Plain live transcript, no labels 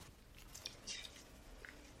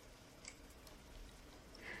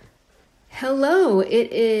Hello,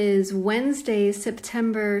 it is Wednesday,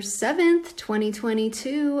 September 7th,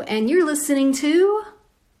 2022, and you're listening to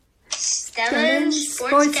Stellan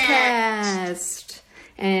Sportscast.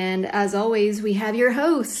 And as always, we have your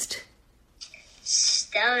host,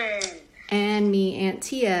 Stellan. And me, Aunt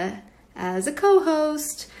Tia, as a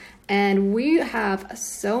co-host. And we have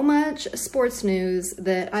so much sports news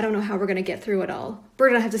that I don't know how we're going to get through it all. We're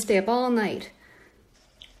going to have to stay up all night.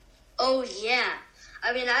 Oh, yeah.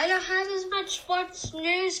 I mean, I don't have as much sports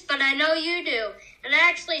news, but I know you do. And I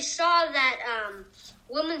actually saw that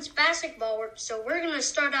women's basketball, so we're going to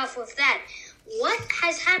start off with that. What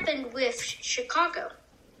has happened with Chicago?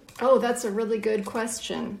 Oh, that's a really good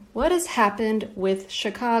question. What has happened with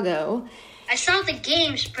Chicago? I saw the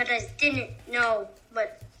games, but I didn't know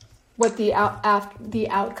what the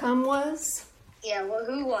outcome was. Yeah, well,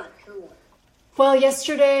 who won? Well,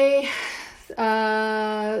 yesterday,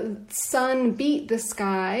 Sun beat the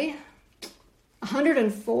Sky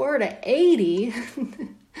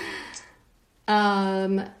 104-80.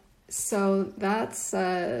 So that's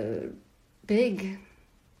a big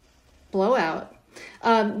blowout.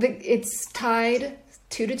 It's tied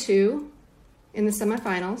 2-2 in the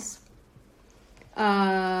semifinals.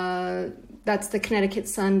 That's the Connecticut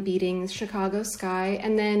Sun beating Chicago Sky.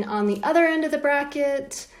 And then on the other end of the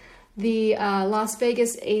bracket, the Las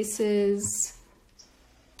Vegas Aces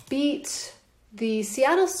beat the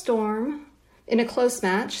Seattle Storm in a close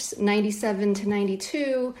match,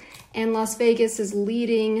 97-92, and Las Vegas is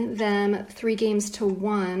leading them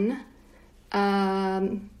 3-1.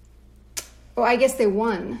 I guess they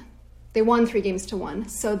won. They won 3-1.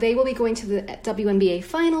 So they will be going to the WNBA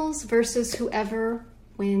Finals versus whoever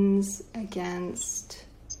wins against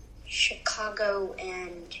Chicago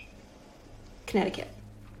and Connecticut.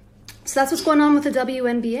 So that's what's going on with the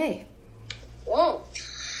WNBA. Whoa.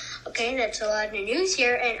 Okay, that's a lot of news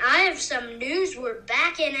here. And I have some news. We're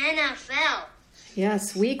back in NFL.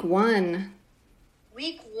 Yes, week 1.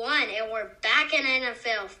 Week 1, and we're back in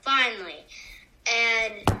NFL, finally.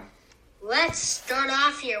 And let's start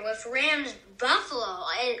off here with Rams-Buffalo.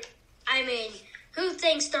 I mean, who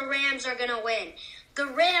thinks the Rams are going to win? The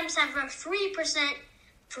Rams have a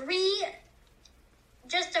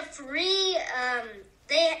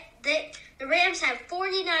the Rams have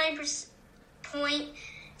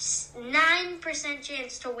 49.9%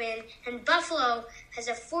 chance to win, and Buffalo has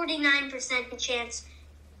a 49% chance,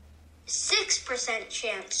 6%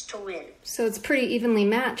 chance to win. So it's pretty evenly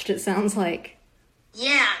matched, it sounds like.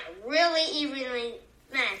 Yeah, really evenly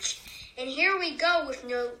matched. And here we go with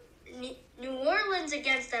New Orleans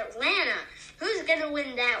against Atlanta. Who's going to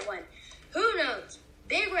win that one? Who knows?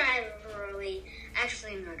 Big rivalry.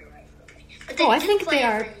 Actually, not a rivalry. But I think they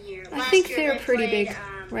are. I think they're a pretty big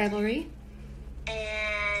rivalry.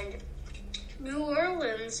 And New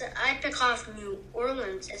Orleans, I pick off New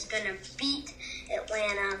Orleans is going to beat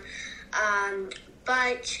Atlanta.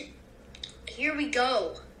 But here we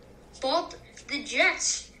go. The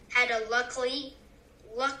Jets had a lucky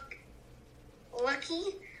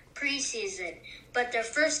preseason, but their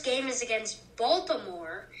first game is against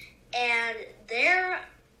Baltimore, and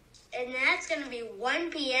that's going to be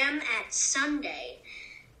 1 p.m. at Sunday,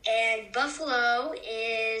 and Buffalo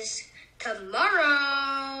is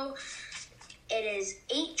tomorrow. It is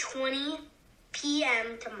 8:20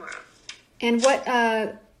 p.m. tomorrow. And what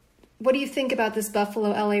do you think about this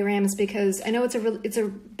Buffalo LA Rams? Because I know it's a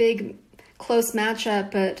big close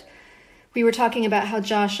matchup, but we were talking about how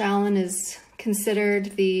Josh Allen is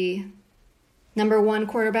considered the number 1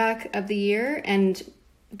 quarterback of the year, and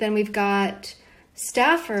then we've got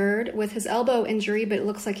Stafford with his elbow injury, but it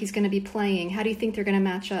looks like he's going to be playing. How do you think they're going to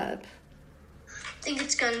match up? I think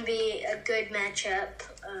it's going to be a good matchup.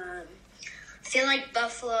 I feel like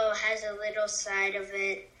Buffalo has a little side of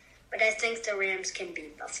it, but I think the Rams can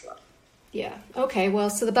beat Buffalo. Yeah. Okay. Well,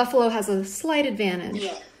 so the Buffalo has a slight advantage.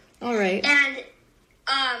 Yeah. All right. And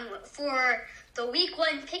for the week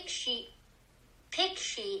 1 pick sheet,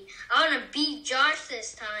 I want to beat Josh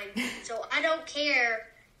this time. So I don't care.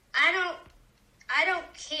 I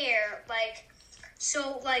don't care. Like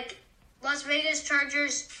Las Vegas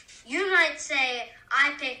Chargers, you might say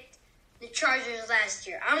I picked the Chargers last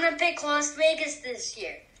year. I'm going to pick Las Vegas this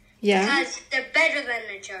year. Yeah. Because they're better than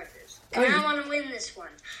the Chargers. And I want to win this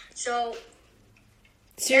one. So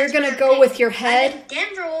you're going to go with your head? I think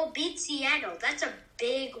Denver will beat Seattle. That's a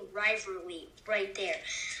big rivalry right there.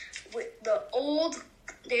 With the old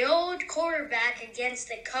quarterback against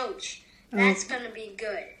the coach. That's going to be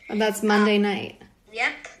good. And that's Monday night.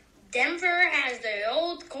 Yep. Denver has the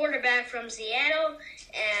old quarterback from Seattle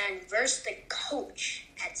and versus the coach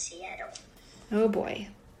at Seattle. Oh, boy.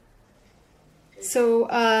 So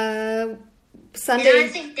Sunday. And I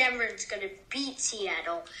think Denver's going to beat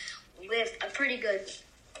Seattle with a pretty good.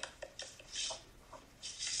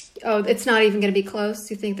 Oh, it's not even going to be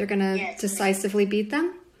close? You think they're going to decisively beat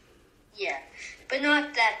them? Yeah, but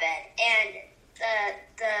not that bad. And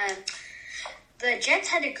the Jets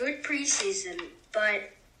had a good preseason,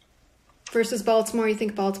 but... Versus Baltimore, you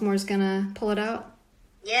think Baltimore's going to pull it out?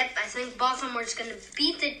 Yep, I think Baltimore's going to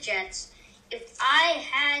beat the Jets. If I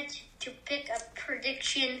had to pick a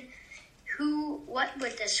prediction, what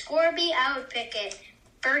would the score be? I would pick it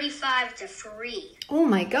 35-3. Oh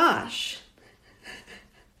my gosh.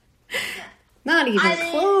 Yeah. Not even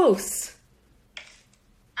close.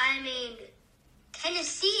 I mean,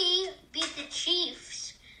 Tennessee beat the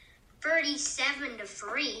Chiefs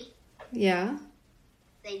 37-3. Yeah.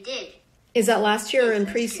 They did. Is that last year or in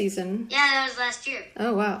preseason? Yeah, that was last year.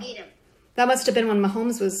 Oh, wow. Beat them. That must have been when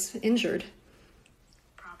Mahomes was injured.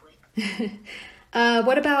 Probably.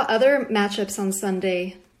 What about other matchups on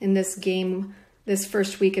Sunday in this game, this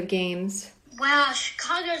first week of games? Well,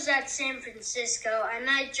 Chicago's at San Francisco. I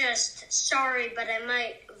might but I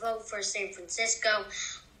might vote for San Francisco.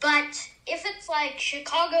 But if it's like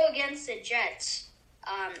Chicago against the Jets,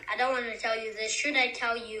 I don't want to tell you this. Should I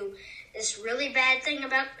tell you this really bad thing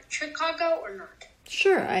about Chicago or not?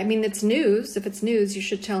 Sure. I mean, it's news. If it's news, you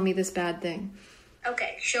should tell me this bad thing.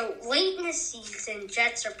 Okay, so late in the season,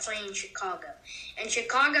 Jets are playing Chicago. And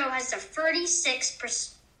Chicago has a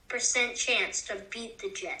 36% chance to beat the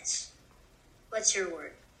Jets. What's your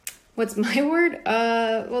word? What's my word?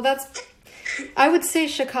 Well, I would say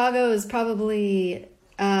Chicago is probably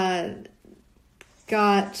that's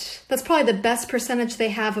probably the best percentage they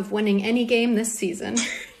have of winning any game this season.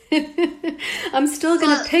 I'm still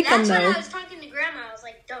going to pick them, though. That's when I was talking to Grandma. I was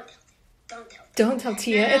like, don't tell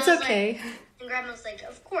Tia. It's okay. And Grandma was like,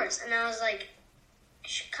 of course. And I was like,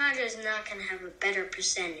 Chicago's not going to have a better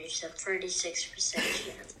percentage than 36%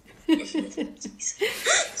 chance.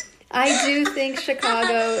 I do think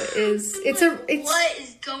Chicago is... What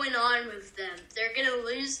is going on with them? They're going to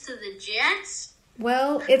lose to the Jets?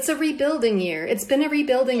 Well, it's a rebuilding year. It's been a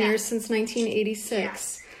rebuilding year since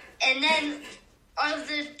 1986. Yeah. And then,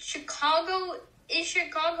 is Chicago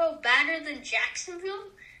better than Jacksonville?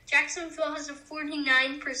 Jacksonville has a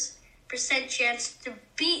 49% chance to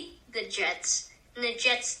beat the Jets. And the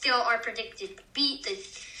Jets still are predicted to beat the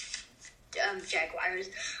Jaguars.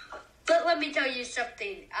 But let me tell you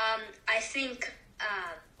something. I think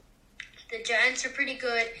the Giants are pretty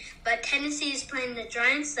good, but Tennessee is playing the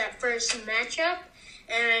Giants that first matchup,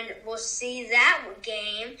 and we'll see that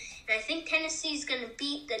game. And I think Tennessee is going to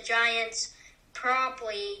beat the Giants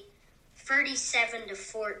probably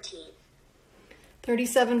 37-14.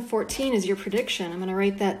 37-14 is your prediction. I'm going to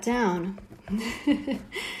write that down.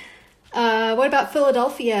 What about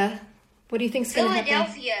Philadelphia? What do you think is going to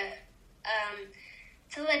happen?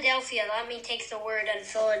 Philadelphia, let me take the word on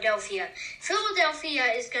Philadelphia.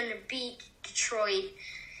 Philadelphia is going to beat Detroit,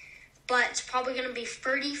 but it's probably going to be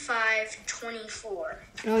 35-24.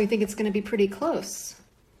 Oh, you think it's going to be pretty close?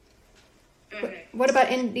 Mm-hmm. What about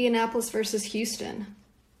Indianapolis versus Houston?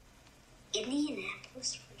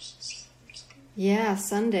 Indianapolis versus Houston? Yeah,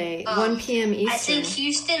 Sunday, 1 p.m. Eastern. I think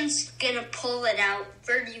Houston's going to pull it out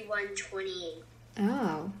 31-28.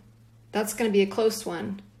 Oh, that's going to be a close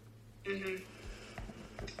one. Mm-hmm.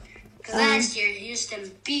 Because last year,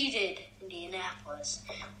 Houston beat Indianapolis,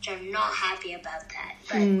 which I'm not happy about that.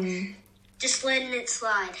 But just letting it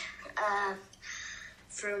slide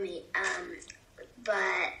for me.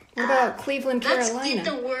 But what about Cleveland, Carolina? Let's get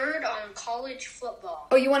the word on college football.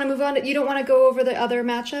 Oh, you want to move on? You don't want to go over the other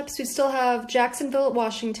matchups? We still have Jacksonville at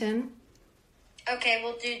Washington. Okay,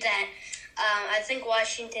 we'll do that. I think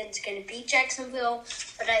Washington's going to beat Jacksonville,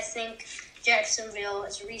 but I think Jacksonville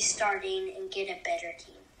is restarting and get a better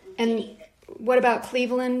team. And what about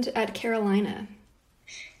Cleveland at Carolina?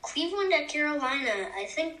 Cleveland at Carolina, I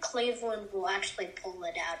think Cleveland will actually pull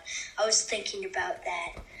it out. I was thinking about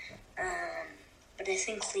that, but I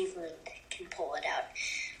think Cleveland can pull it out.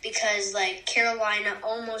 Because, Carolina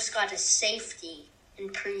almost got a safety in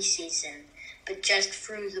preseason, but just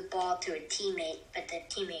threw the ball to a teammate. But the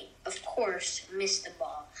teammate, of course, missed the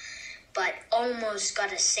ball, but almost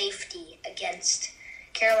got a safety against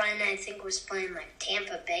Carolina. I think was playing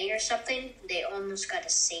Tampa Bay or something. They almost got a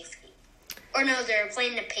safety. Or no, they were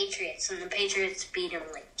playing the Patriots, and the Patriots beat them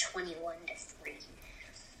 21-3.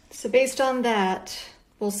 So based on that,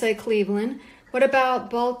 we'll say Cleveland. What about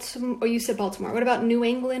Baltimore? Oh, you said Baltimore. What about New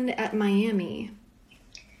England at Miami?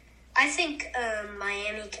 I think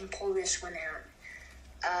Miami can pull this one out.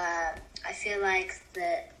 I feel like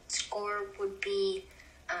the score would be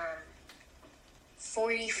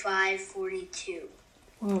 45-42.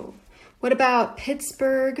 Whoa. What about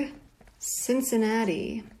Pittsburgh,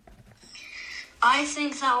 Cincinnati? I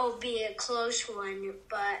think that will be a close one,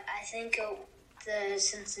 but I think the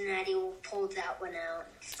Cincinnati will pull that one out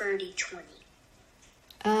 30-20.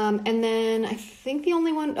 And then I think the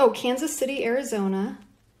only one, Kansas City, Arizona.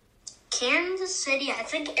 Kansas City, I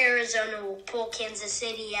think Arizona will pull Kansas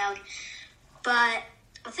City out, but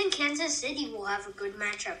I think Kansas City will have a good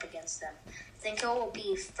matchup against them. I think it will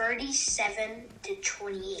be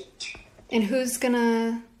 37-28. And who's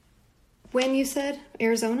gonna win, you said?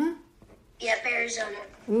 Arizona? Yep, Arizona.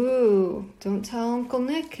 Ooh, don't tell Uncle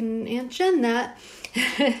Nick and Aunt Jen that.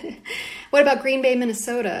 What about Green Bay,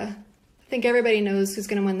 Minnesota? I think everybody knows who's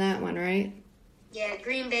going to win that one, right? Yeah,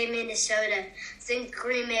 Green Bay, Minnesota. I think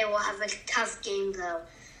Green Bay will have a tough game, though.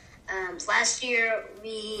 Last year,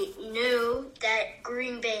 we knew that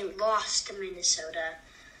Green Bay lost to Minnesota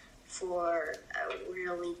for a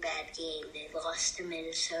really bad game. They lost to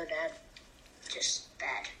Minnesota. Just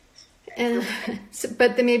bad. And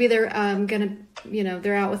but then maybe they're gonna,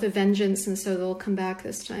 they're out with a vengeance, and so they'll come back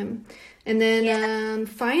this time. And then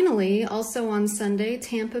finally, also on Sunday,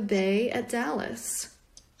 Tampa Bay at Dallas.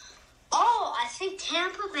 Oh, I think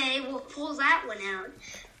Tampa Bay will pull that one out,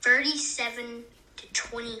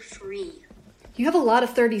 37-23. You have a lot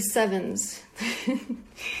of 37s.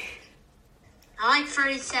 I like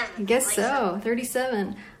 37. I guess so.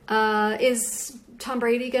 37. Is Tom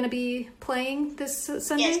Brady going to be playing this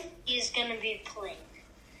Sunday? Yes, he's going to be playing.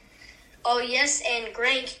 Oh, yes, and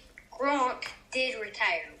Gronk did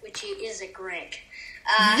retire, which he is a Gronk.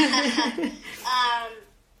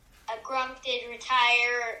 Gronk did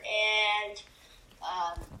retire, and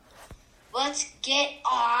let's get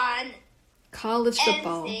on college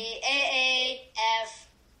football.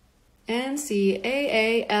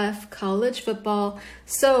 NCAAF college football.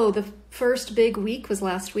 So the first big week was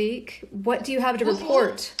last week. What do you have to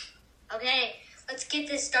report? Okay, let's get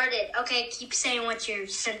this started. Okay, keep saying what your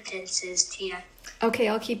sentence is, Tia. Okay,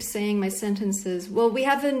 I'll keep saying my sentences. Well, we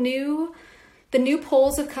have the new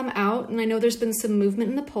polls have come out, and I know there's been some movement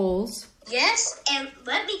in the polls. Yes, and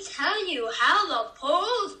let me tell you how the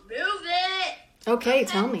polls move it. Okay,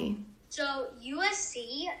 tell me. So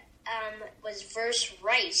USC was versus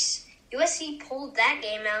Rice. USC pulled that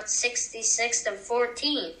game out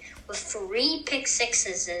 66-14 with 3 pick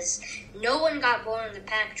sixes. No one got more in the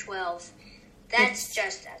Pac-12. That's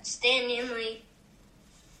just outstandingly.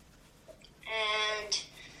 And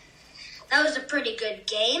that was a pretty good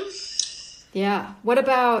game. Yeah. What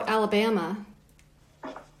about Alabama?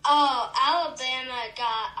 Oh, Alabama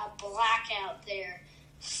got a blackout there.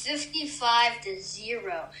 55-0.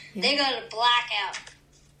 Yeah. They got a blackout.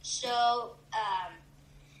 So,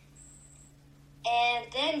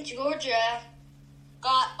 and then Georgia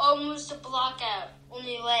got almost a blackout.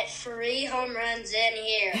 Only let 3 home runs in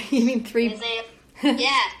here. You mean 3?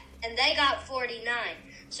 Yeah, and they got 49.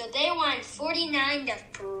 So they won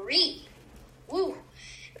 49-3. Woo.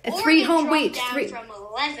 A 3 home wait. Down 3 from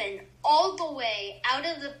 11 all the way out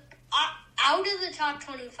of the top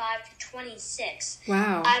 25 to 26.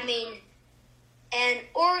 Wow. I mean, and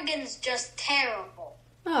Oregon's just terrible.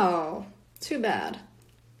 Oh, too bad.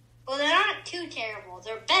 Well, they're not too terrible.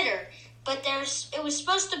 They're better, but it was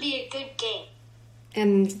supposed to be a good game.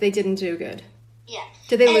 And they didn't do good. Yeah.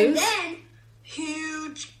 Did they lose? And then,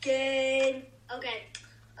 huge game. Okay.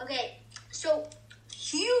 So,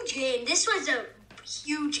 huge game. This was a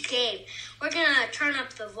huge game. We're going to turn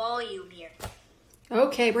up the volume here.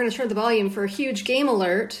 Okay, we're going to turn the volume for a huge game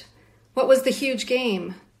alert. What was the huge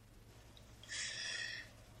game?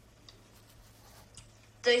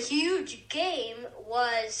 The huge game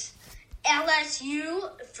was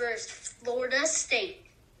LSU versus Florida State.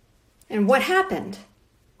 And what happened?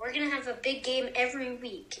 We're going to have a big game every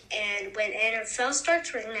week. And when NFL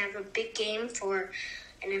starts, we're going to have a big game for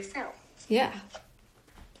NFL. Yeah.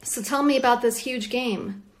 So tell me about this huge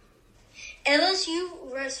game.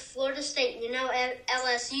 LSU versus Florida State. You know,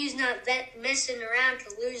 LSU's not messing around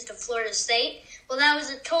to lose to Florida State. Well, that was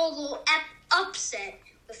a total upset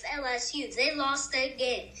with LSU. They lost that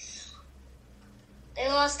game. They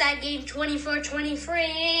lost that game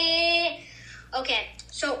 24-23. Okay,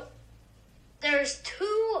 so there's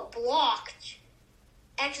 2 blocked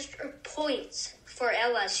extra points for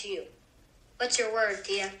LSU. What's your word,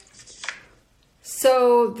 Tia?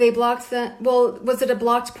 So they blocked that. Well, was it a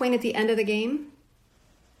blocked point at the end of the game?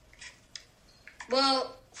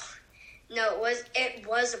 Well, no, it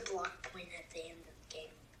was a blocked point at the end of the game.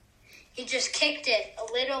 He just kicked it a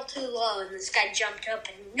little too low, and this guy jumped up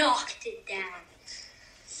and knocked it down.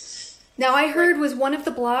 Now, I heard, was one of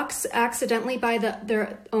the blocks accidentally by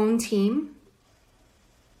their own team?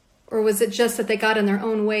 Or was it just that they got in their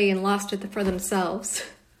own way and lost it for themselves?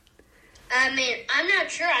 I mean, I'm not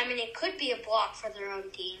sure. I mean, it could be a block for their own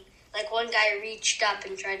team. Like, one guy reached up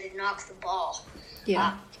and tried to knock the ball.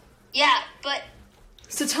 Yeah. Yeah, but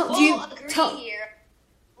So we'll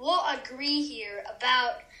agree here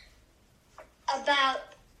about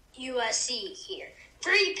USC here.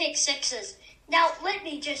 3 pick sixes. Now, let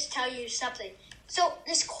me just tell you something. So,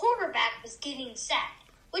 this quarterback was getting sacked.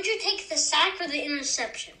 Would you take the sack or the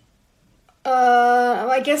interception?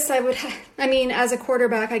 I guess I would. As a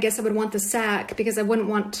quarterback, I guess I would want the sack because I wouldn't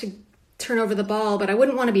want to turn over the ball, but I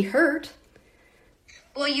wouldn't want to be hurt.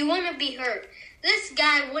 Well, you want to be hurt. This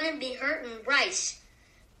guy wouldn't be hurting Rice,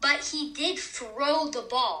 but he did throw the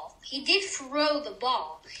ball. He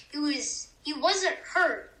wasn't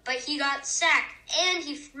hurt, but he got sacked and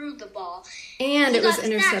he threw the ball. And it was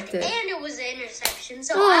intercepted. And it was an interception.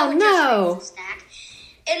 So oh, I would no. just take the sack.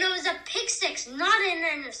 And it was a pick six, not an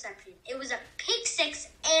interception. It was a pick six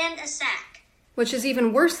and a sack. Which is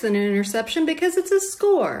even worse than an interception because it's a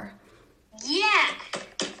score. Yeah.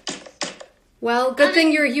 Well, good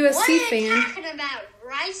thing you're a USC what are you fan. talking about,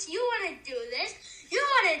 Rice? You want to do this? You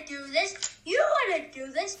want to do this? You want to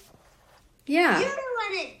do this? Yeah. You don't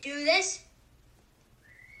want to do this?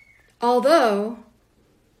 Although,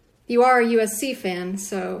 you are a USC fan,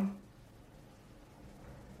 so...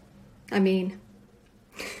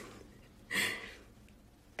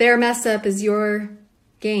 their mess up is your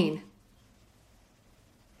gain.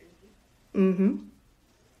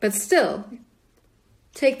 But still,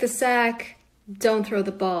 take the sack, don't throw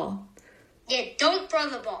the ball. Yeah, don't throw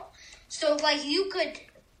the ball. So, if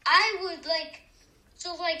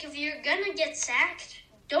you're gonna get sacked,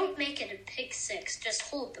 don't make it a pick six. Just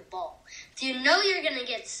hold the ball. If you know you're gonna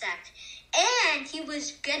get sacked, and he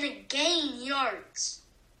was gonna gain yards.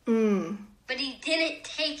 But he didn't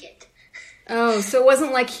take it. Oh, so it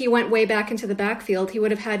wasn't like he went way back into the backfield. He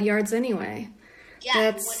would have had yards anyway. Yeah,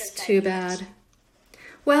 that's too bad.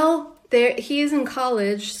 Well, he is in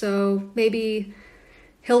college, so maybe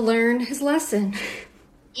he'll learn his lesson.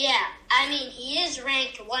 Yeah, he is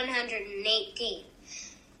ranked 118.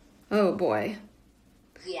 Oh boy.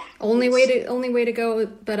 Yeah. Only way to go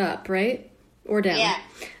but up, right? Or down. Yeah.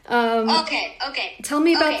 Okay. Tell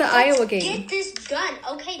me about the Iowa game. Let's get this done.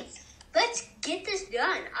 Okay, let's get this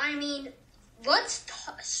done. Let's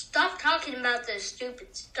stop talking about this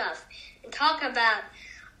stupid stuff and talk about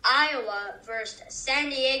Iowa versus San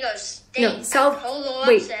Diego State. No, South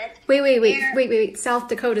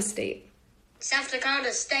Dakota State. South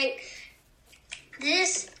Dakota State.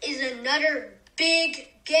 This is another big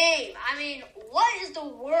game. What is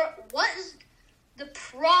the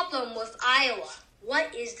problem with Iowa?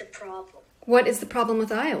 What is the problem? What is the problem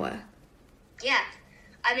with Iowa? Yeah.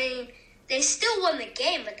 They still won the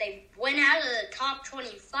game, but they went out of the top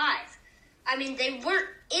 25. They weren't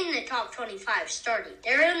in the top 25 starting.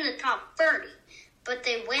 They're in the top 30, but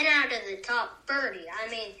they went out of the top 30.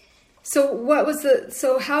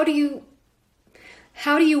 So how do you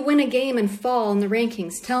win a game and fall in the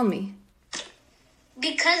rankings? Tell me.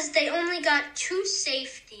 Because they only got 2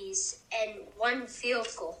 safeties and 1 field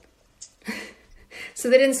goal. So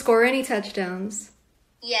they didn't score any touchdowns.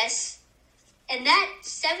 Yes. And that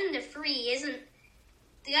 7-3 isn't...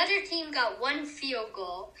 The other team got 1 field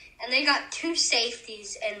goal, and they got 2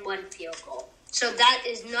 safeties and 1 field goal. So that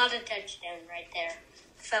is not a touchdown right there,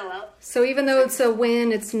 fellow. So even though it's a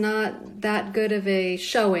win, it's not that good of a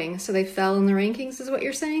showing. So they fell in the rankings, is what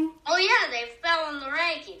you're saying? Oh, yeah, they fell in the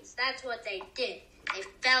rankings. That's what they did. They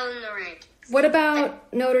fell in the rankings. What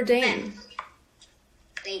about Notre Dame?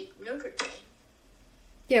 Notre Dame.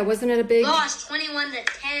 Yeah, wasn't it a big... Lost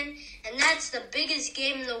 21-10, and that's the biggest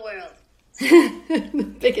game in the world.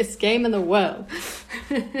 The biggest game in the world.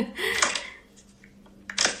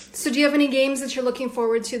 So do you have any games that you're looking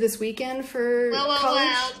forward to this weekend for college?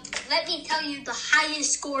 Well, let me tell you the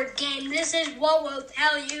highest scored game. This is what we'll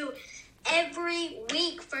tell you every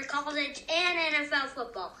week for college and NFL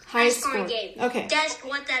football. Highest scoring score. game. Okay. Guess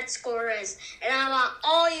what that score is. And I want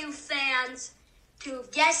all you fans to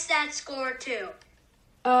guess that score too.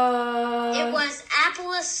 It was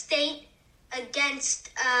Appalachian State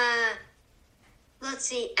against,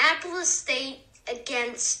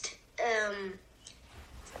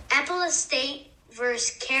 Appalachian State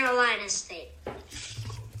versus Carolina State.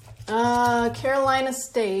 Carolina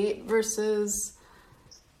State versus...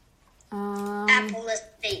 Appalachian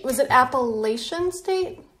State. Was it Appalachian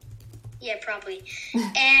State? Yeah, probably.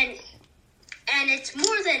 and it's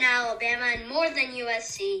more than Alabama and more than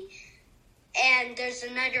USC. And there's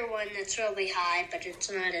another one that's really high, but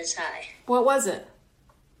it's not as high. What was it?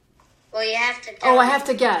 Well, you have to tell Oh, I have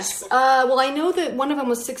to guess. Well, I know that one of them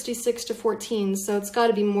was 66-14, so it's got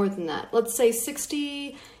to be more than that. Let's say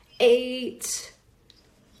 68,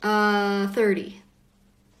 30.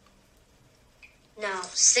 No,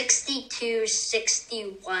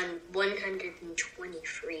 62-61,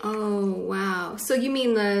 123. Oh, wow. So you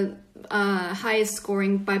mean the highest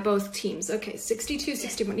scoring by both teams. Okay,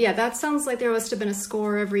 62-61. Yeah, that sounds like there must have been a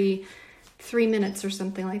score every 3 minutes or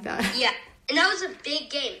something like that. Yeah, and that was a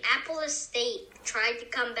big game. Appalachia State tried to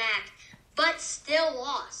come back, but still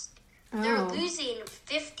lost. They were losing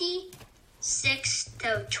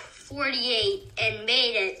 56-48 and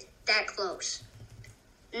made it that close.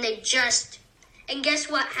 And and guess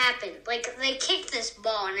what happened? Like, they kicked this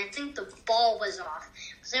ball, and I think the ball was off.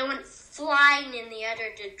 Because it went flying in the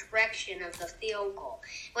other direction of the field goal.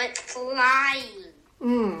 It went flying.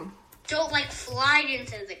 So it, flied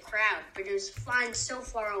into the crowd. But it was flying so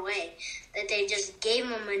far away that they just gave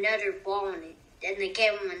him another ball, and they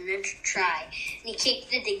gave him another try. And he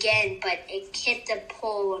kicked it again, but it hit the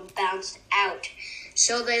pole and bounced out.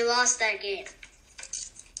 So they lost that game.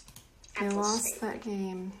 That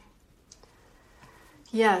game.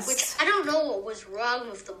 Yes. Which, I don't know what was wrong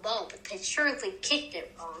with the ball, but they surely kicked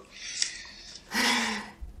it wrong.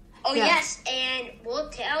 Yes, and we'll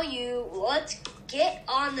tell you, let's get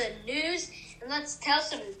on the news, and let's tell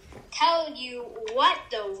you what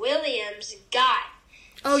the Williams got.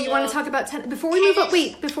 Oh, you want to talk about tennis? Before we move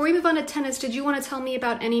on to tennis, did you want to tell me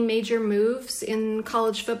about any major moves in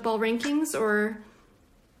college football rankings, or?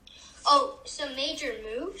 Oh, some major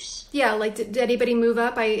moves? Yeah, did anybody move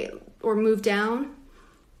up or move down?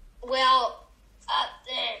 Well,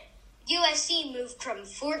 the USC moved from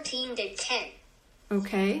 14 to 10.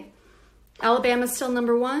 Okay. Alabama's still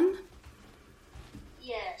number 1?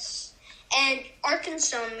 Yes. And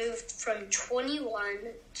Arkansas moved from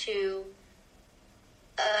 21 to...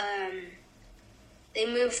 they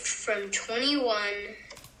moved from 21...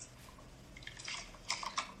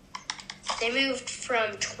 They moved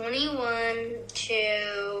from 21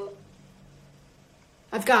 to...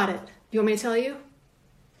 I've got it. You want me to tell you?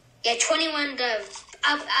 Yeah, 21 to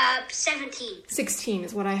 17. 16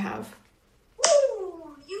 is what I have.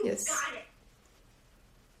 Woo! You got it.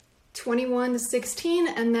 21 to 16,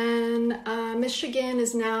 and then Michigan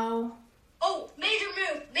is now... Oh, major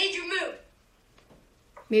move.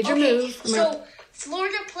 Major move. So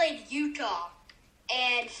Florida played Utah,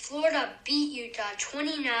 and Florida beat Utah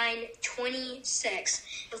 29-26.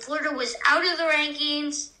 And Florida was out of the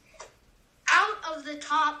rankings, out of the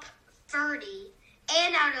top 30,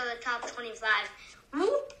 and out of the top 25.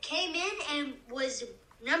 Whoop came in and was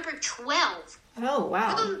number 12. Oh,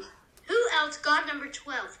 wow. Who else got number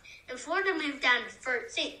 12? And Florida moved down to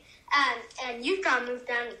 13. And Utah moved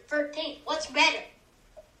down to 13. What's better?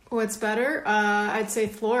 What's better? I'd say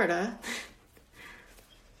Florida.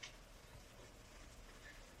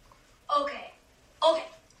 Okay.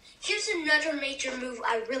 Here's another major move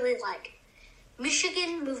I really like.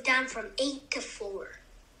 Michigan moved down from 8 to 4.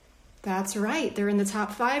 That's right. They're in the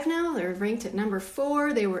top 5 now. They're ranked at number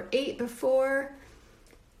 4. They were 8 before.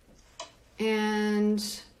 And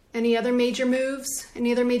any other major moves?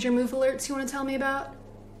 Any other major move alerts you want to tell me about?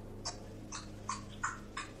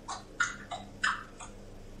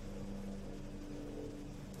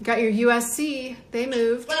 Got your USC. They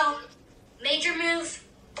moved. Well, major move.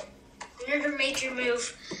 Another major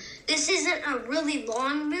move. This isn't a really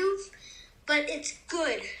long move, but it's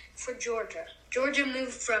good for Georgia. Georgia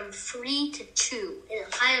moved from 3 to 2, and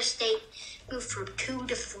Ohio State moved from 2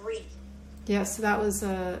 to 3. Yes, that was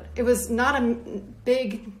it was not a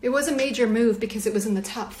big, it was a major move because it was in the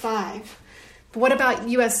top 5. But what about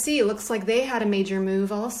USC? It looks like they had a major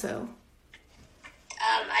move also.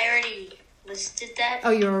 I already listed that.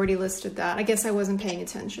 Oh, you already listed that. I guess I wasn't paying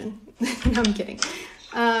attention. No, I'm kidding.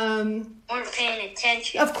 Weren't paying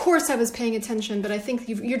attention. Of course I was paying attention, but I think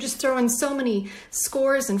you're just throwing so many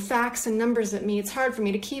scores and facts and numbers at me. It's hard for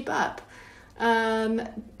me to keep up.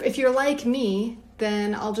 If you're like me,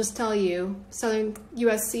 then I'll just tell you,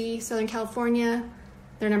 USC, Southern California,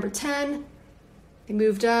 they're number 10. They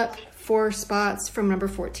moved up 4 spots from number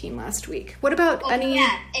 14 last week. What about any...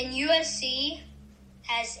 Yeah, and USC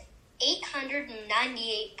has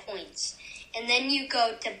 898 points. And then you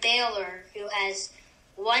go to Baylor, who has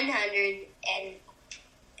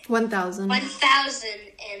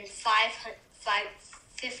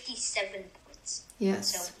 1,057 points.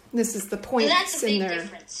 Yes, so, this is the points that's a big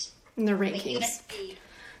difference in their rankings.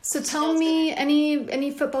 So tell me,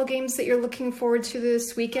 any football games that you're looking forward to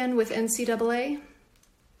this weekend with NCAA?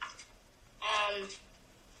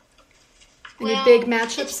 Any big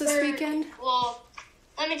matchups this weekend? Well,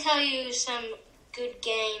 let me tell you some good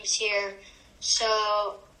games here.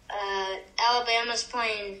 So, Alabama's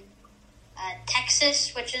playing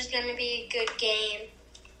Texas, which is going to be a good game.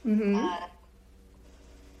 Mm-hmm.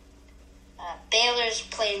 Baylor's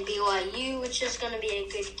playing BYU, which is going to be a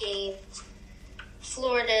good game.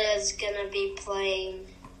 Florida is going to be playing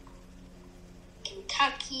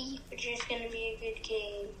Kentucky, which is going to be a good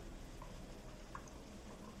game.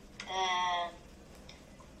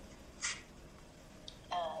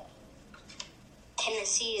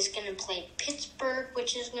 Tennessee is going to play Pittsburgh,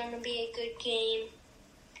 which is going to be a good game.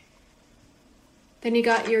 Then you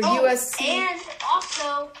got your USC. And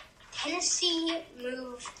also, Tennessee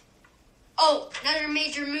moved. Oh, another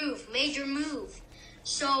major move.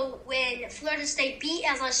 So when Florida State beat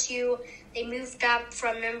LSU, they moved up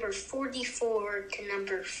from number 44 to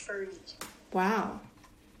number 30. Wow.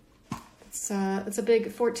 It's a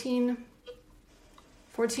big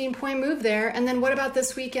 14-point move there. And then what about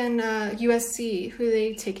this weekend, USC? Who are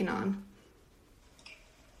they taking on?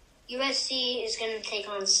 USC is going to take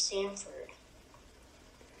on Stanford.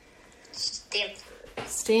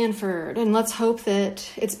 And let's hope that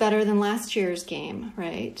it's better than last year's game,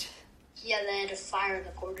 right? Yeah, they had to fire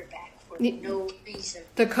the quarterback for no reason.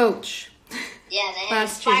 The coach. Yeah, they had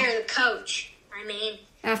to fire the coach. I mean,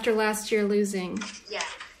 after last year losing. Yeah.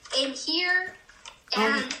 And here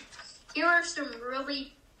are some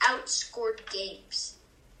really outscored games.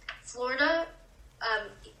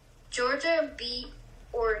 Georgia beat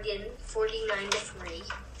Oregon 49-3.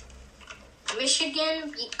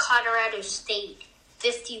 Michigan beat Colorado State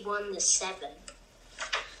 51-7.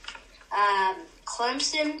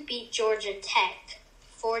 Clemson beat Georgia Tech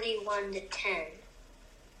 41-10.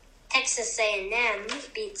 Texas A&M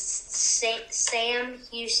beat Sam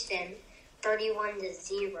Houston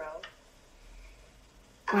 31-0.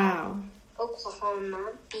 Wow.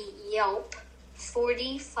 Oklahoma beat Yelp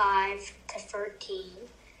 45-13.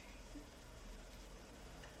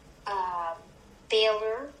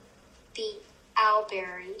 Baylor beat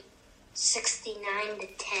Albury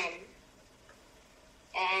 69-10.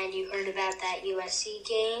 And you heard about that USC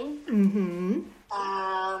game. Mm-hmm.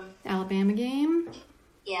 Alabama game.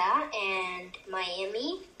 Yeah, and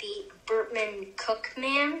Miami beat Burtman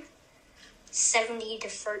Cookman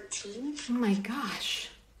 70-13. Oh my gosh.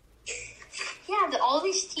 Yeah, all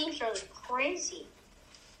these teams are crazy.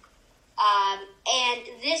 And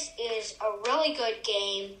this is a really good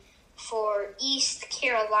game for East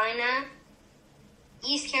Carolina.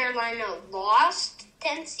 East Carolina lost to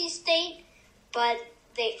NC State, but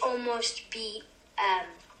they almost beat a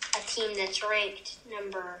team that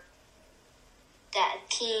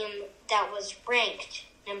was ranked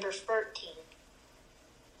number 13.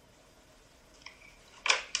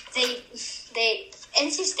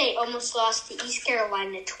 NC State almost lost to East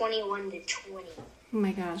Carolina 21-20. Oh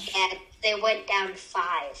my gosh. And they went down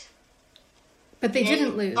 5. But they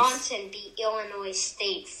didn't lose. Wisconsin beat Illinois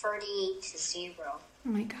State 38-0. Oh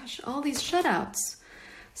my gosh, all these shutouts.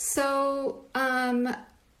 So,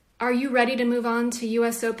 are you ready to move on to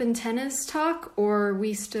U.S. Open tennis talk, or are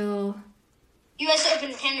we still... U.S.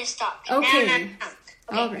 Open tennis talk. Okay. No. Okay.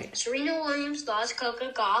 All right. Serena Williams lost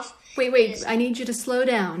Coco Gauff. Wait, I need you to slow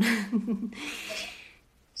down.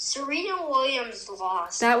 Serena Williams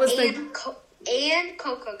lost. That was and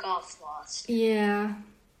Coco Gauff lost. Yeah.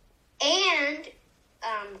 And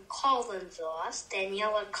Collins lost,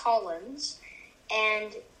 Daniela Collins.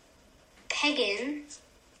 And Pagan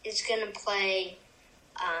is going to play,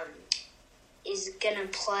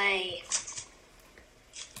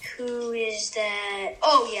 who is that?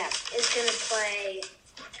 Oh, yeah, is going to play,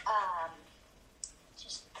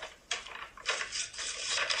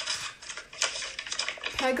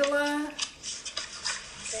 Pegula?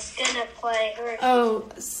 Is going to play her. Oh,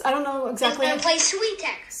 I don't know exactly. She's going to play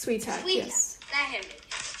Swiatek. Swiatek, yes. That hit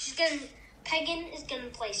me. Pagan is going to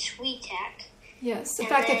play Swiatek. Yes. In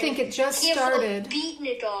fact, I think it just started. Tiafoe beat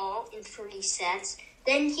Nadal in 3 sets.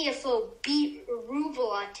 Then Tiafoe beat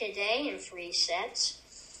Rublev today in 3 sets.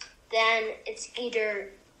 Then it's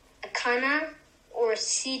either Akana or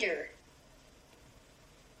Cedar.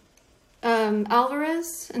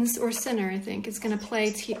 Alvarez or Sinner, I think, is going to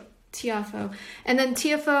play Tiafoe. And then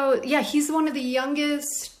Tiafoe, yeah, he's one of the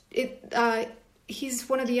youngest. He's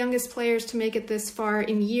one of the youngest players to make it this far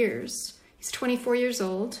in years. He's 24 years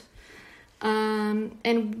old.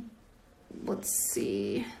 And let's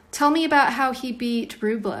see. Tell me about how he beat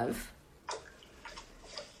Rublev.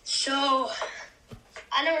 So,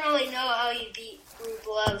 I don't really know how he beat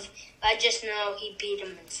Rublev. I just know he beat him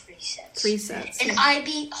in 3 sets. 3 sets. And yeah. I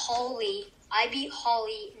beat Holly in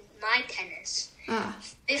my tennis.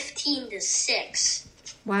 15-6.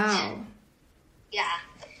 Wow. Yeah.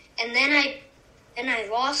 And then I Then I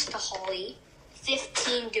lost to Holly,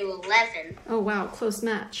 15-11. Oh, wow. Close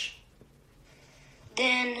match.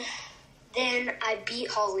 Then I beat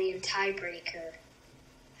Holly in tiebreaker,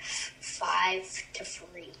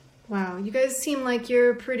 5-3. Wow. You guys seem like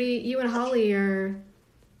you and Holly are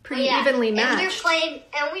pretty evenly matched. And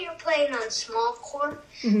we were playing on small court,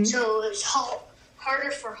 so it was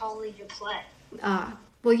harder for Holly to play.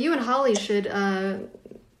 Well, you and Holly should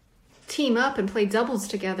team up and play doubles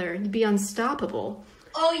together. You'd be unstoppable.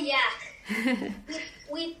 Oh yeah,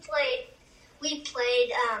 we played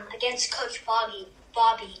against Coach Bobby.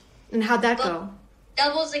 And how'd that go?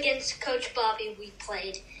 Doubles against Coach Bobby we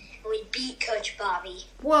played, and we beat Coach Bobby.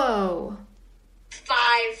 Whoa.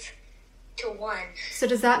 5-1. So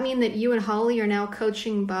does that mean that you and Holly are now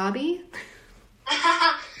coaching Bobby?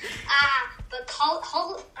 But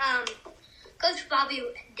Coach Bobby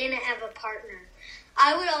didn't have a partner.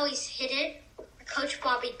 I would always hit it. Coach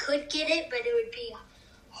Bobby could get it, but it would be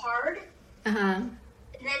hard. Uh-huh. And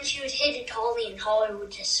then she would hit it to Holly, and Holly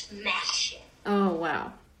would just smash it. Oh,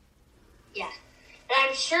 wow. Yeah. And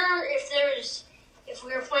I'm sure if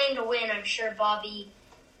we were playing to win, I'm sure Bobby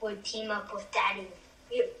would team up with Daddy.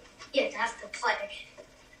 You'd have to play.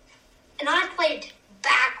 And I played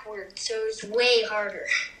backwards, so it was way harder.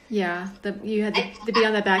 Yeah, you had to be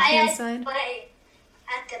on the backhand side? I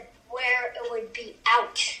had to play where it would be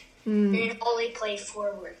out. And then Holly played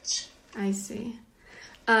forwards. I see.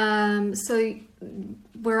 So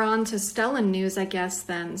we're on to Stellan news, I guess,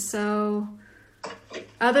 then. So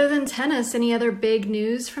other than tennis, any other big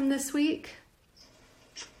news from this week?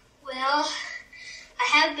 Well, I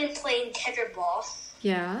have been playing tetherball.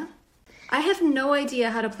 Yeah. I have no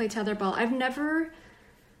idea how to play tetherball.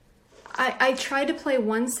 I tried to play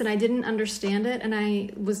once and I didn't understand it and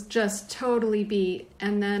I was just totally beat,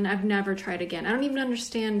 and then I've never tried again. I don't even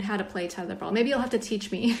understand how to play tetherball. Maybe you'll have to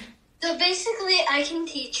teach me. So basically, I can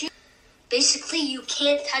teach you. Basically, you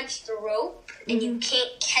can't touch the rope and you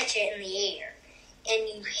can't catch it in the air. And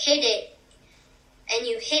you hit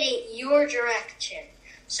it your direction.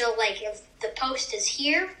 So like if the post is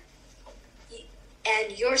here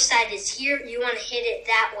and your side is here, you want to hit it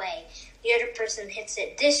that way. The other person hits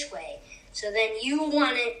it this way. So then you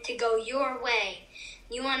want it to go your way.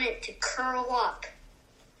 You want it to curl up.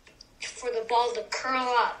 For the ball to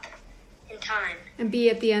curl up in time. And be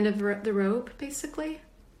at the end of the rope, basically?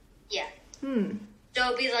 Yeah. So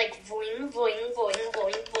it'll be like voing, voing, voing,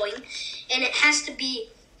 voing, voing. And it has to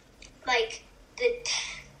be like the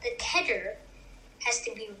tether has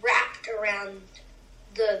to be wrapped around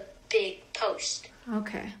the big post.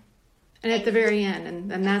 Okay. And at the very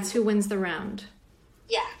end, and that's who wins the round.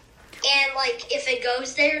 Yeah. And, like, if it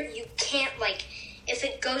goes there, you can't, like, if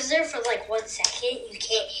it goes there for, like, 1 second, you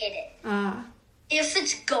can't hit it. If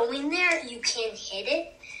it's going there, you can hit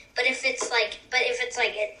it. But if it's, like, and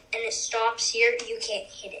it stops here, you can't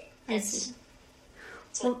hit it. I see.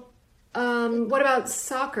 Well, what about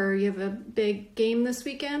soccer? You have a big game this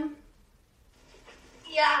weekend?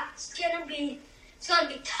 Yeah, it's gonna be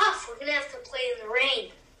tough. We're gonna have to play in the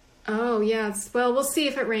rain. Oh, yeah. Well, we'll see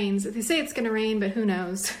if it rains. They say it's going to rain, but who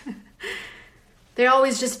knows? They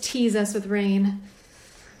always just tease us with rain.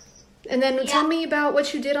 And then tell me about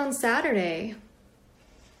what you did on Saturday.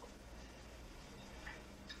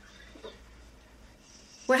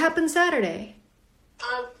 What happened Saturday?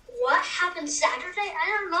 What happened Saturday?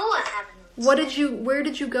 I don't know what happened. Where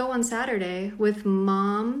did you go on Saturday? With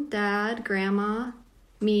Mom, Dad, Grandma,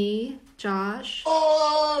 me, Josh?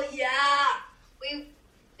 Oh, yeah.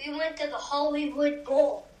 We went to the Hollywood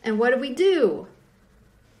Bowl. And what did we do?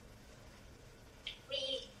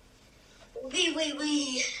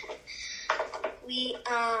 We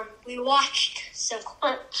watched some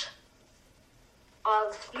clips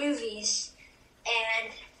of movies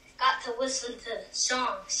and got to listen to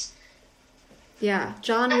songs. Yeah,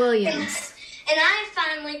 John Williams. And I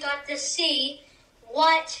finally got to see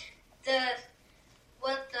what the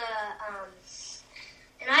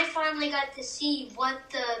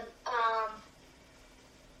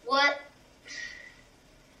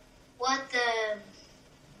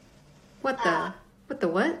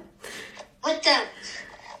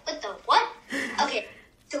what? Okay,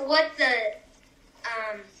 so what the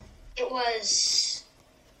it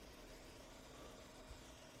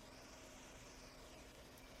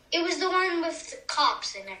was the one with the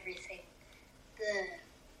cops and everything. The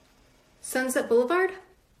Sunset Boulevard?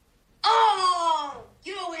 Oh,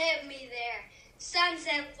 you hit me there.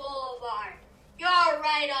 Sunset Boulevard. You're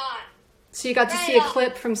right on. So you got to see a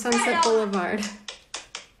clip from Sunset Boulevard.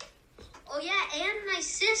 Oh, yeah, and my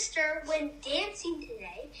sister went dancing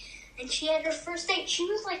today, and she had her first date. She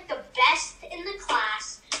was, like, the best in the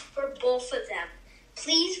class for both of them.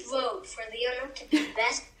 please vote for Leona to be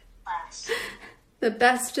best class. The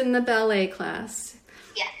best in the ballet class.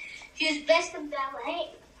 Yeah, she was best in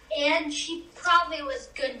ballet, and she probably was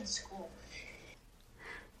good in school.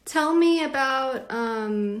 Tell me about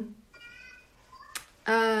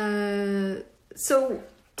so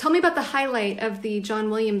tell me about the highlight of the John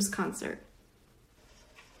Williams concert.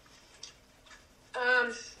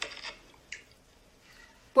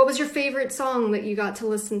 What was your favorite song that you got to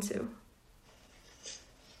listen to?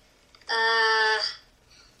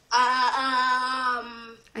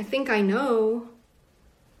 I think I know.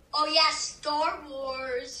 Oh yeah, Star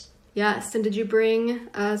Wars. Yes, and did you bring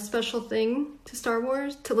a special thing to Star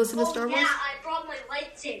Wars, to listen to Star Wars? Yeah, I brought my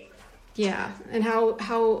lightsaber. Yeah, and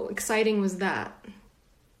how exciting was that?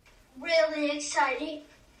 Really exciting.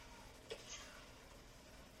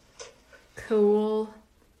 Cool.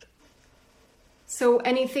 So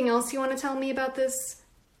anything else you want to tell me about this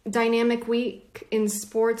dynamic week in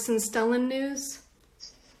sports and Stellan news?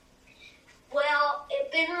 Well,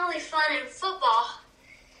 it's been really fun in football.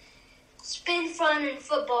 It's been fun in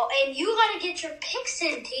football, and you got to get your picks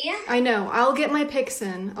in, Tia. I know. I'll get my picks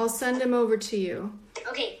in. I'll send them over to you.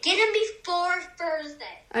 Okay, get them before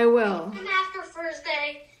Thursday. I will. And after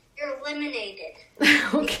Thursday, you're eliminated.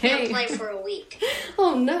 Okay. You can't play for a week.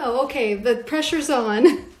 Oh, no. Okay, the pressure's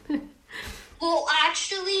on. Well,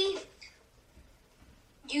 actually,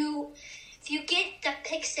 if you get the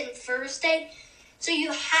picks in Thursday, so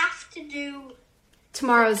you have to do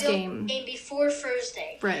Tomorrow's the game. Before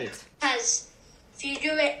Thursday. Right. Because if you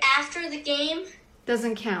do it after the game,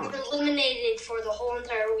 Doesn't count. you're eliminated for the whole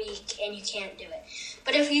entire week and you can't do it.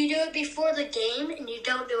 But if you do it before the game and you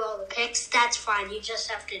don't do all the picks, that's fine. You just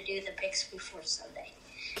have to do the picks before Sunday.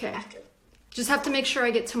 Okay. Just have to make sure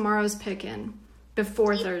I get tomorrow's pick in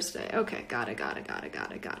before Thursday. Okay, got it. And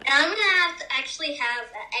I'm gonna have to actually have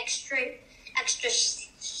an extra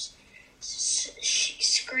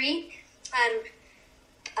screen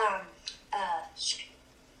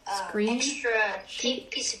Screen? extra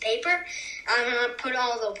piece of paper. I'm gonna put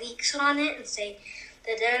all the weeks on it and say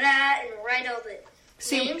da da da and write all the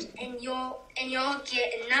names, and you'll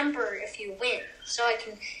get a number if you win, so I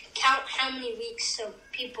can count how many weeks some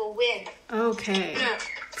people win. Okay.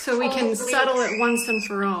 So we can settle it once and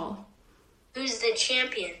for all. Who's the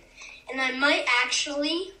champion? And I might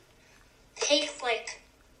actually take like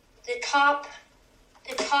the top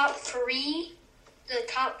 3, the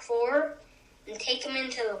top 4, and take them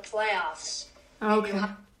into the playoffs. Okay. And you'll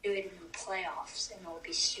have to do it in the playoffs, and it'll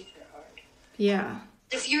be super hard. Yeah.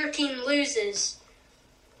 If your team loses,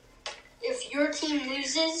 then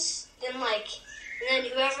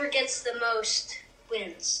whoever gets the most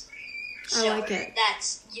wins. So I like it.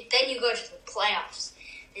 Then you go to the playoffs,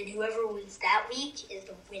 and whoever wins that week is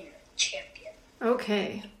the winner, champion.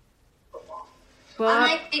 Okay. Football. Well, I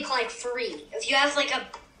might pick like 3. If you have like a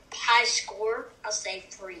high score, I'll say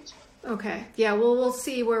 3. okay. Yeah, well, we'll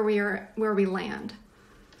see where we land.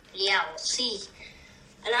 Yeah, we'll see.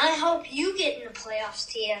 And I hope you get in the playoffs,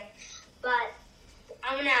 Tia. But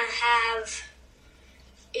I'm going to have,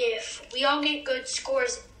 if we all get good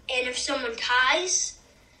scores, and if someone ties,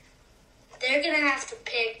 they're going to have to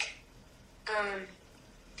pick,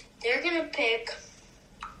 they're going to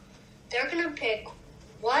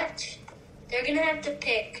have to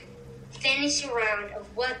pick fantasy round of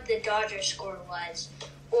what the Dodgers score was,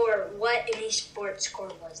 or what any sports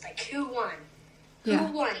score was. Like, who won? Yeah.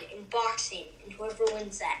 Who won in boxing? And whoever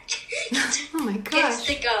wins that Oh my gets gosh.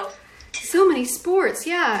 to go. So many sports.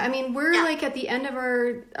 Yeah. I mean, we're like at the end of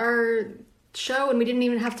our show and we didn't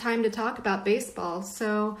even have time to talk about baseball.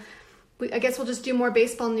 So I guess we'll just do more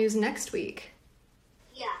baseball news next week.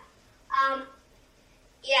 Yeah. And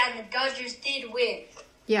the Dodgers did win.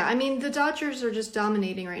 Yeah. I mean, the Dodgers are just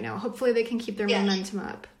dominating right now. Hopefully they can keep their momentum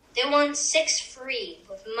up. They won 6-3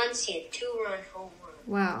 with Muncy, a 2-run home run.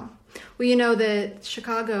 Wow. Well, you know that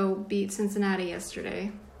Chicago beat Cincinnati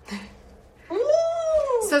yesterday.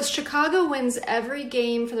 Ooh! So Chicago wins every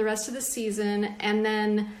game for the rest of the season, and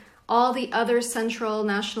then all the other Central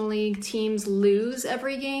National League teams lose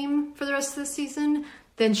every game for the rest of the season.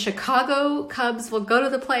 Then Chicago Cubs will go to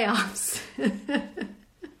the playoffs.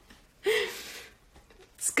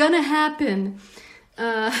 It's gonna happen.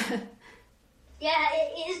 Yeah,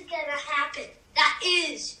 it is gonna happen. That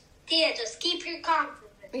is. Yeah, just keep your confidence.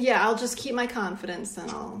 Yeah, I'll just keep my confidence and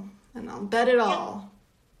I'll bet it all.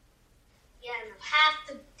 Yeah,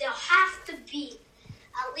 and they'll have to beat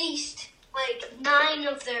at least like 9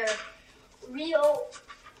 of their real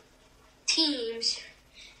teams.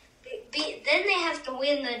 Then they have to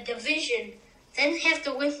win the division. Then they have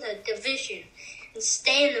to win the division and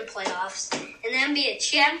stay in the playoffs, and then be a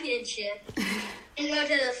championship. and go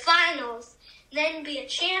to the finals, then be a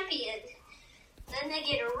champion. Then they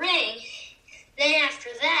get a ring. Then after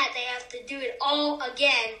that, they have to do it all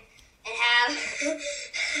again and have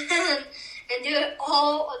and do it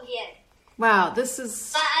all again. Wow, this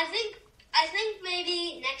is. But I think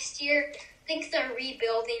maybe next year. I think they're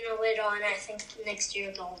rebuilding a little, and I think next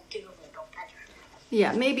year they'll do a little better.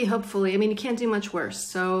 Yeah, maybe, hopefully. I mean, you can't do much worse,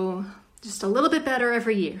 so just a little bit better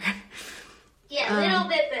every year. Yeah, a little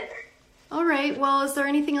bit better. All right, well, is there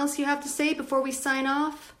anything else you have to say before we sign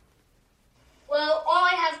off? Well, all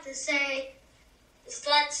I have to say is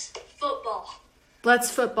let's football.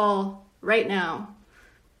 Let's football right now.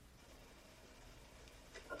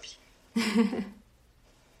 Oops.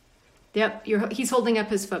 Yep, he's holding up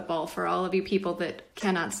his football for all of you people that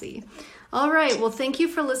cannot see. All right, well, thank you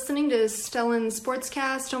for listening to Stellan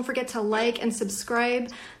Sportscast. Don't forget to like and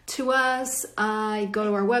subscribe to us. Go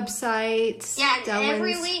to our website. Yeah, and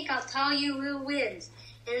every week I'll tell you who wins.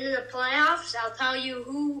 And in the playoffs, I'll tell you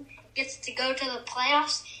who gets to go to the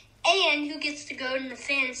playoffs and who gets to go in the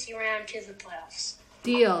fantasy round to the playoffs.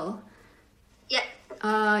 Deal. Yeah.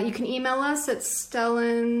 You can email us at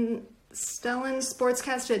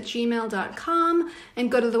stellansportscast@gmail.com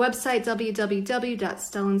and go to the website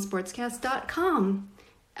www.stellansportscast.com.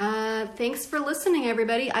 Thanks for listening,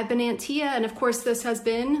 everybody. I've been Aunt Tia, and of course this has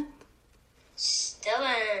been Stellan.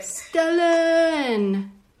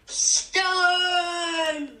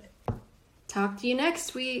 Talk to you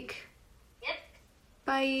next week. Yep.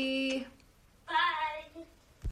 Bye. Bye.